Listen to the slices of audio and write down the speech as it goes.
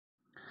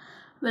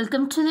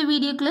Welcome to the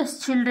video class,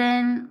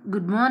 children.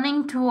 Good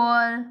morning to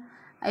all.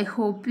 I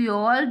hope you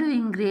all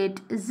doing great,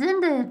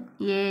 isn't it?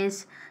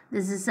 Yes,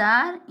 this is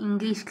our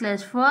English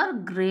class for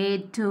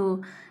grade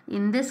 2.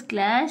 In this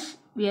class,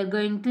 we are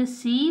going to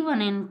see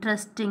one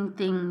interesting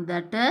thing,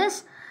 that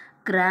is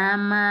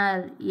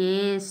grammar.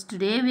 Yes,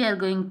 today we are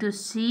going to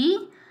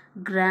see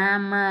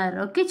grammar.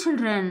 Okay,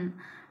 children.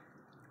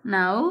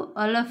 Now,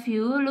 all of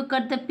you look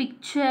at the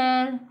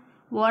picture.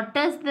 What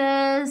is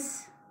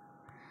this?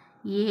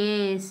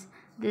 Yes,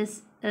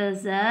 this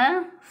is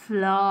a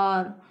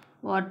flower.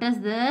 What is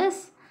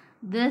this?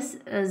 This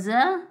is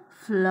a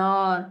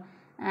flower.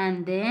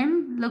 And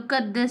then look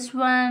at this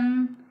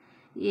one.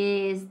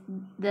 Yes,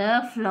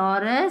 the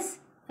flower is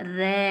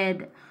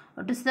red.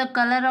 What is the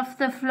color of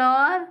the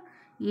flower?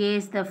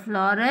 Yes, the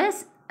flower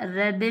is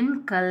red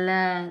in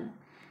color.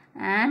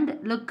 And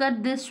look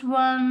at this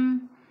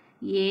one.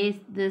 Yes,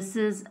 this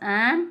is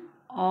an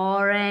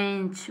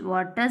orange.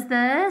 What is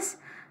this?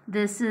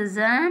 This is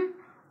an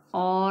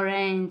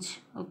orange.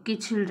 Okay,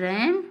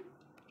 children,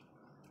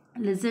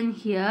 listen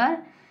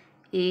here.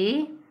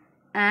 A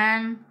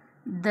and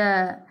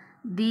the,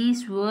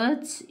 these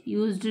words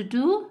used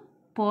to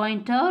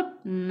point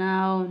out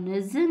noun,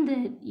 isn't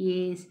it?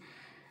 Yes.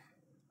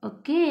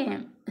 Okay,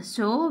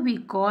 so we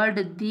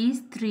called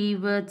these three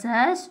words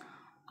as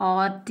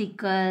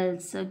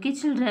articles. Okay,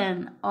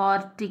 children,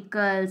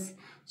 articles.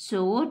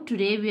 So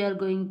today we are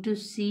going to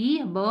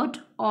see about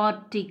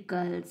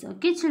articles.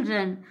 Okay,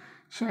 children,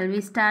 shall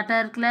we start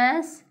our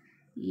class?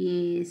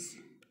 Yes.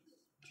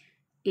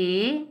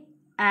 A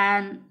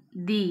and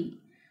the.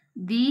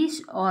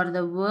 These are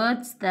the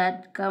words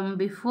that come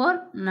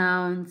before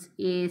nouns.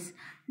 Yes,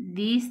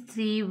 these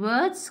three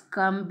words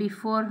come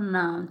before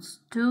nouns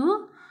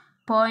to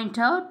point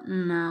out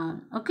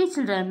noun. Okay,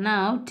 children,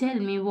 now tell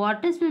me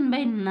what is meant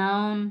by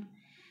noun.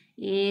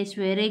 Yes,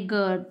 very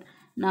good.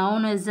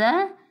 Noun is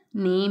a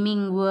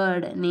naming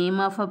word.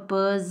 Name of a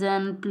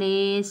person,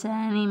 place,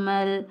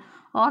 animal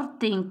or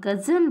thing,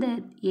 isn't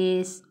it?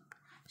 Yes.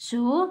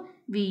 So,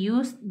 we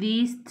use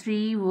these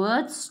three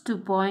words to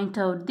point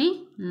out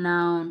the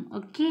noun.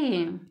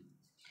 Okay.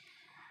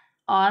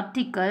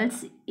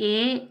 Articles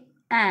a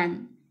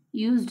and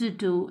used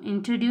to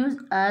introduce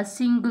a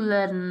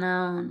singular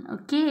noun.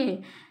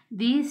 Okay.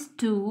 These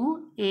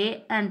two,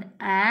 a and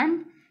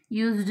an,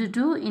 used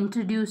to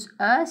introduce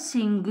a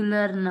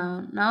singular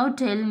noun. Now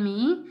tell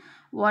me,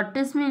 what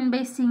is meant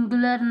by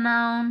singular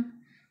noun?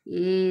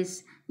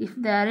 Yes, if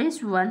there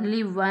is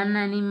only one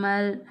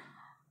animal,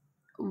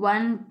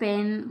 one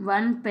pen,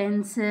 one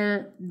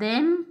pencil,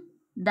 then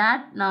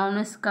that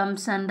noun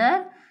comes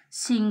under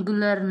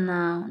singular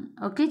noun.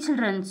 Okay,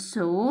 children.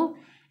 So,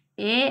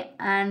 a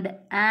and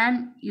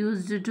an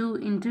used to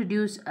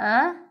introduce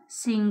a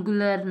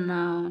singular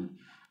noun.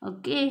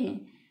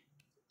 Okay.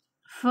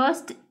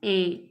 First,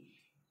 a.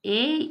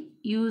 A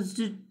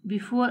used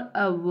before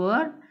a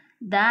word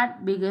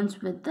that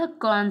begins with a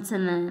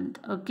consonant.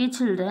 Okay,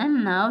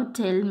 children. Now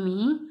tell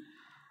me,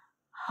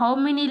 how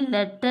many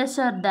letters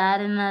are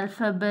there in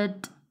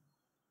alphabet?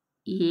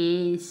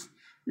 Yes,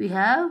 we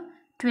have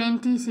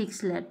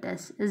 26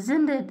 letters,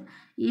 isn't it?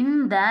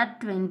 In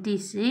that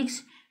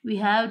 26, we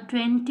have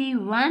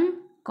 21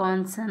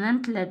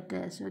 consonant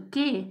letters.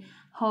 Okay,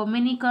 how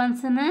many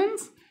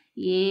consonants?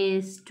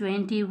 Yes,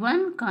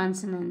 21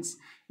 consonants.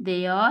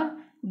 They are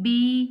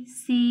B,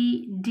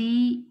 C,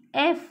 D,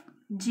 F,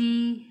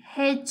 G,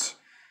 H,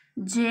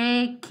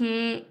 J,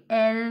 K,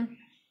 L,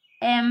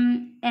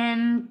 M,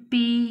 N,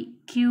 P,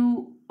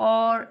 Q,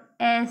 R,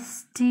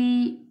 S,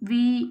 T,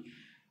 V,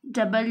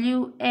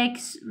 W,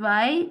 X,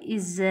 Y,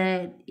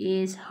 Z.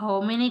 Is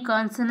how many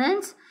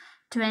consonants?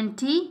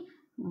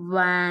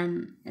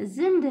 21.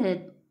 Isn't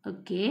it?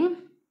 Okay.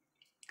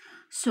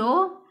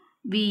 So,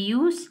 we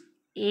use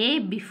a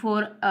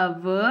before a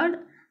word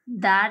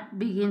that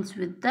begins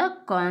with the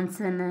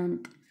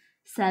consonant.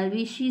 Shall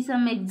we see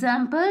some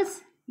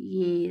examples?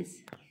 Yes.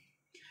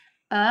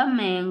 A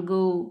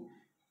mango,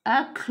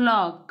 a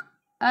clock,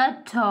 a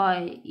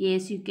toy.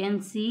 Yes, you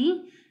can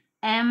see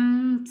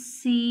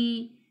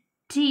MCT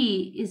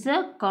is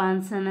a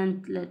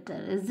consonant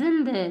letter,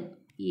 isn't it?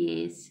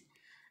 Yes.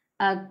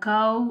 A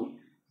cow,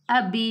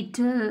 a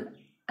beetle,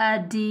 a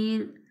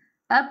deer,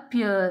 a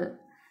pearl.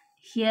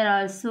 Here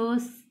also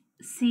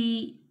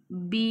C,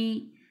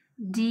 B,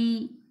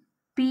 D,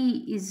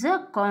 P is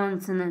a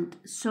consonant.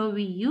 So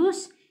we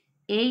use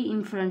A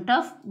in front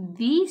of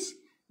these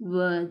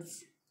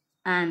words.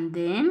 And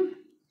then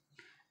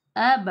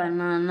a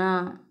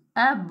banana,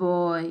 a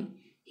boy.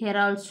 Here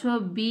also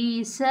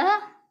B is a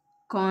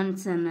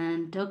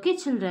consonant. Okay,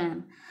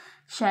 children.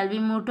 Shall we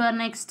move to our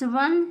next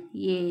one?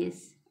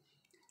 Yes.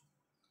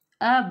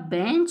 A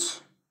bench,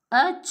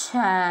 a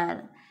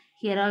chair.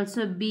 Here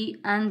also B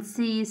and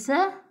C is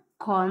a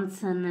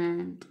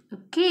consonant.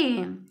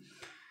 Okay.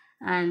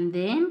 And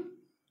then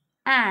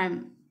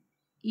an,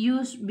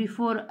 used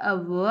before a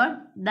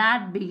word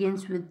that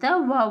begins with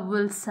a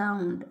vowel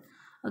sound.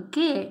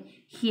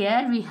 Okay,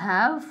 here we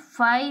have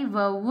 5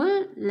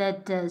 vowel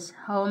letters.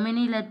 How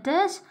many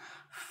letters?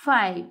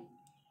 5.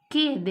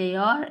 Okay, they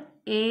are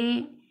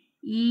A,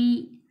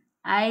 E,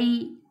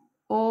 I,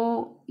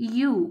 O,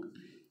 U.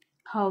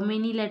 How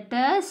many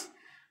letters?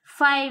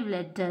 5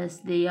 letters.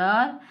 They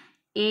are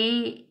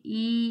A,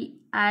 E,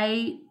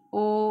 I,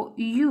 O,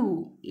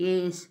 U.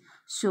 Yes.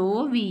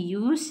 So we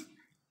use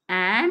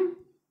an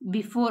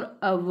before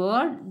a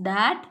word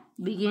that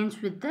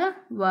begins with the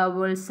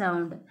vowel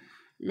sound.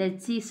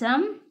 Let's see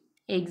some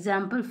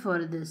example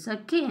for this.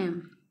 Okay.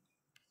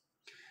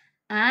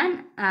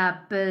 An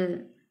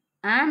apple,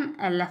 an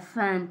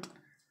elephant,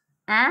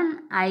 an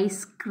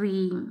ice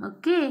cream.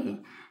 Okay.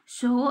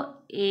 So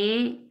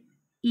A,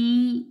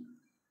 E,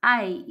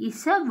 I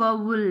is a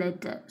vowel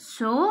letter.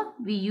 So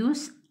we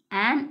use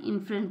an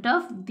in front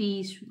of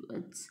these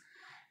words.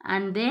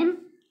 And then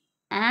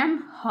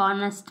an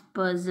honest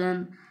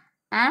person,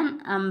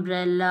 an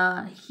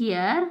umbrella.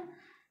 Here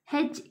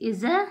H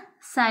is a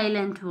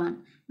silent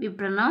one. We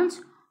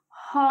pronounce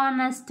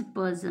honest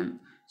person.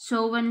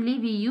 So only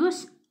we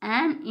use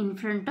an in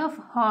front of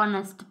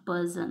honest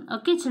person.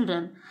 Okay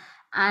children.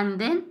 And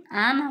then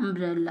an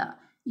umbrella.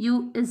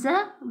 U is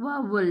a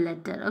vowel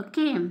letter.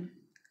 Okay.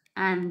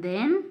 And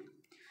then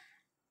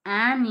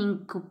an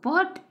ink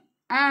pot,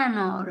 an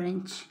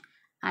orange.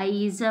 I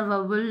is a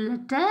vowel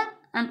letter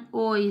and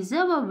O is a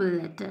vowel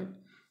letter.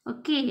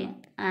 Okay.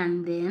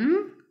 And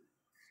then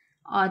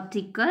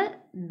article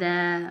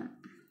the,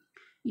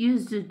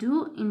 used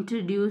to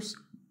introduce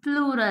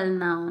plural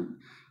noun.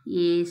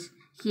 Yes.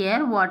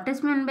 Here what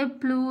is meant by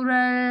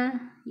plural?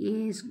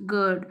 Is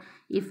good.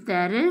 If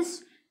there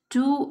is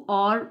two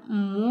or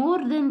more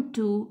than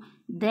two,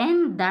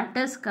 then that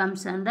is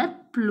comes under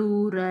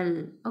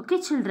plural.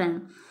 Okay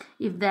children.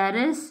 If there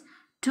is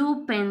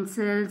two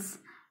pencils,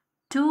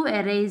 two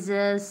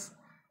erasers,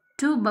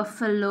 two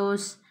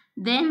buffaloes,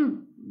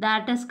 then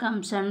that is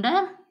comes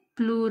under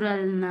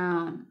plural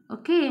noun.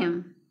 Okay.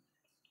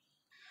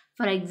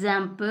 For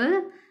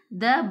example,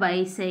 the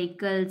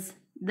bicycles,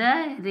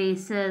 the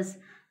erasers,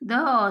 the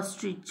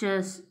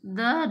ostriches,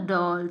 the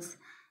dolls.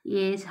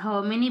 Yes,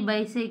 how many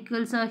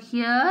bicycles are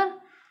here?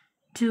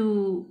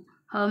 2.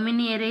 How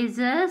many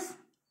erasers?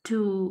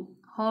 2.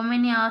 How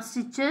many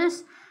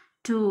ostriches?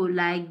 2.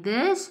 Like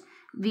this,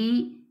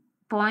 we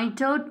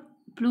point out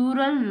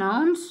plural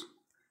nouns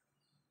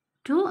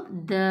to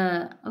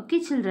the.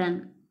 Okay,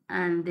 children.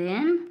 And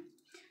then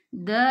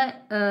the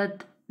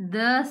earth,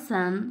 the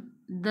sun,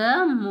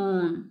 the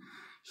moon.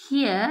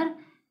 Here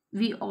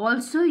we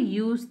also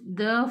use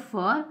the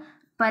for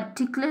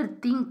particular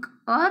thing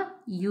or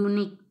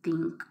unique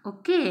thing.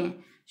 Okay.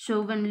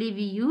 So only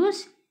we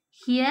use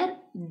here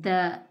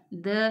the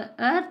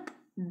earth,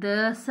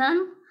 the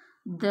sun,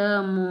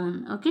 the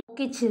moon. Okay.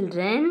 Okay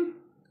children.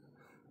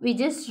 We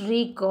just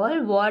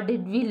recall what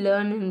did we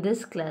learn in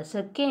this class.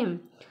 Okay.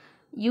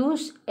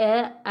 Use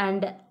a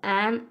and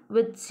an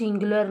with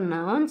singular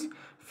nouns.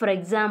 For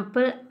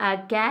example, a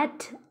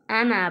cat,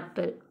 an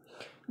apple.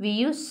 We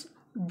use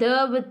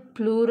the with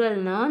plural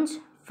nouns.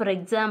 For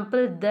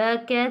example,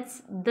 the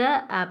cats,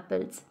 the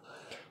apples.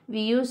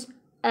 We use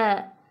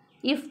a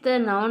if the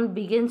noun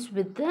begins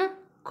with the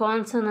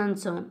consonant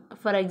sound.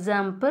 For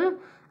example,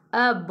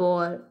 a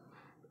ball.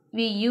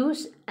 We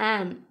use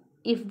an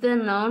if the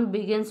noun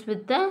begins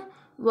with the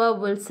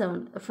vowel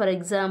sound. For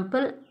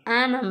example,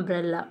 an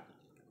umbrella.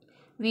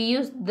 We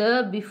use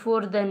the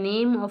before the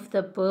name of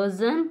the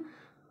person,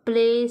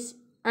 place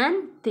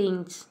and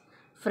things.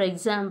 For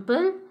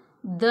example,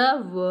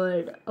 the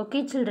world.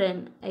 Okay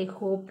children, I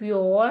hope you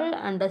all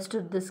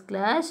understood this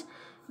class.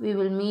 We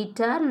will meet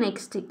our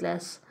next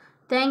class.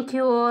 Thank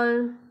you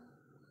all.